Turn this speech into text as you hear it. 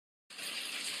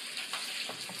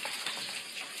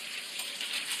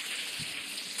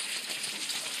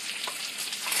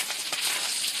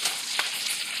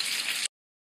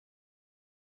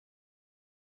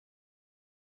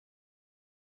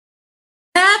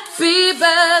Happy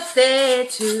birthday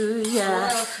to ya.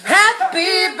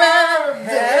 Happy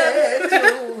birthday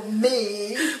to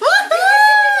me.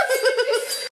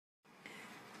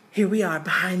 Here we are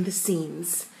behind the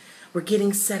scenes. We're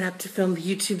getting set up to film the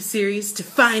YouTube series to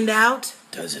find out.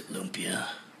 Does it Lumpia?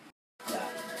 Yeah.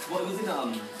 Well, it was in,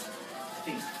 I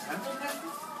think, Temple, Texas?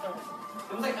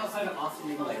 It was like outside of Austin,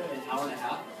 maybe like an hour and a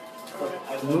half.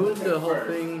 So move the whole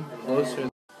thing closer.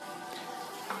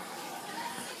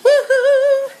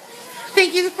 Woohoo!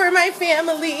 Thank you for my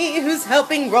family who's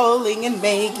helping rolling and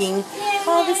making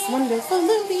all this wonderful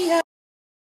Lumpia.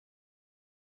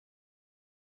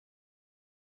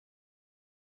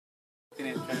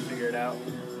 Trying to figure it out,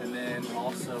 and then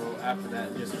also after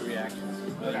that, just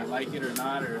reactions, whether I like it or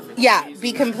not, or if it's Yeah,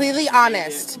 be completely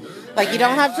honest. Like, you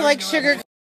don't have to like sugar.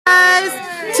 Guys,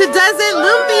 to Does It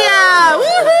Lumpia!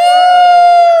 Woohoo!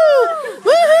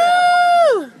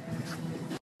 Woohoo!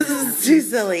 This is too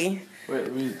silly.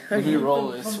 Wait, we roll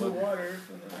this one.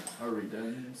 Are we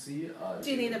done? See? Do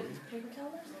you need a paper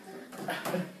towel?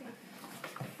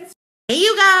 Hey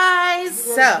you guys!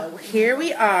 So, here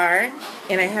we are,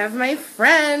 and I have my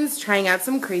friends trying out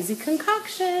some crazy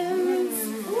concoctions.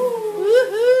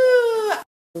 Woohoo!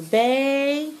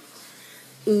 Ube,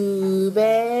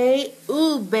 ube,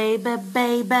 ooh baby,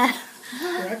 baby.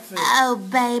 Breakfast. Oh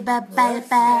baby, baby.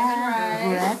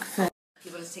 Breakfast.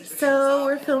 So,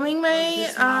 we're filming my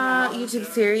YouTube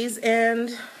series,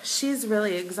 and she's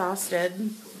really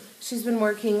exhausted. She's been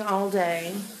working all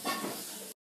day.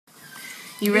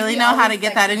 You really know how to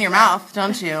get that in your mouth,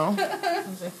 don't you?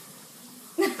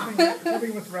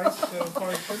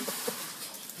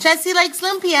 Jessie likes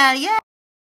Lumpia, yeah!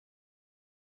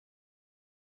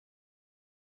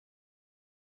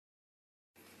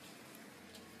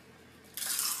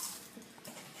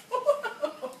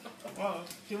 Wow,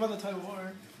 give on the tide of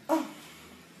water.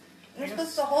 You're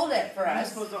supposed to hold it for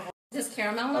us. Is this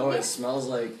caramel? Oh, it smells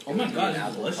like Oh my God, an it's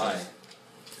apple delicious. pie.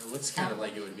 It looks kind of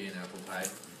like it would be an apple pie.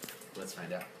 Let's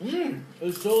find out.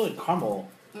 It's so like caramel.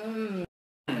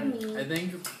 I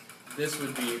think this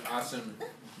would be awesome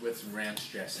with some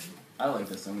ranch dressing. I like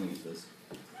this. I'm gonna use this.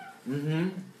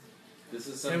 This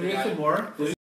is Can something we get some more?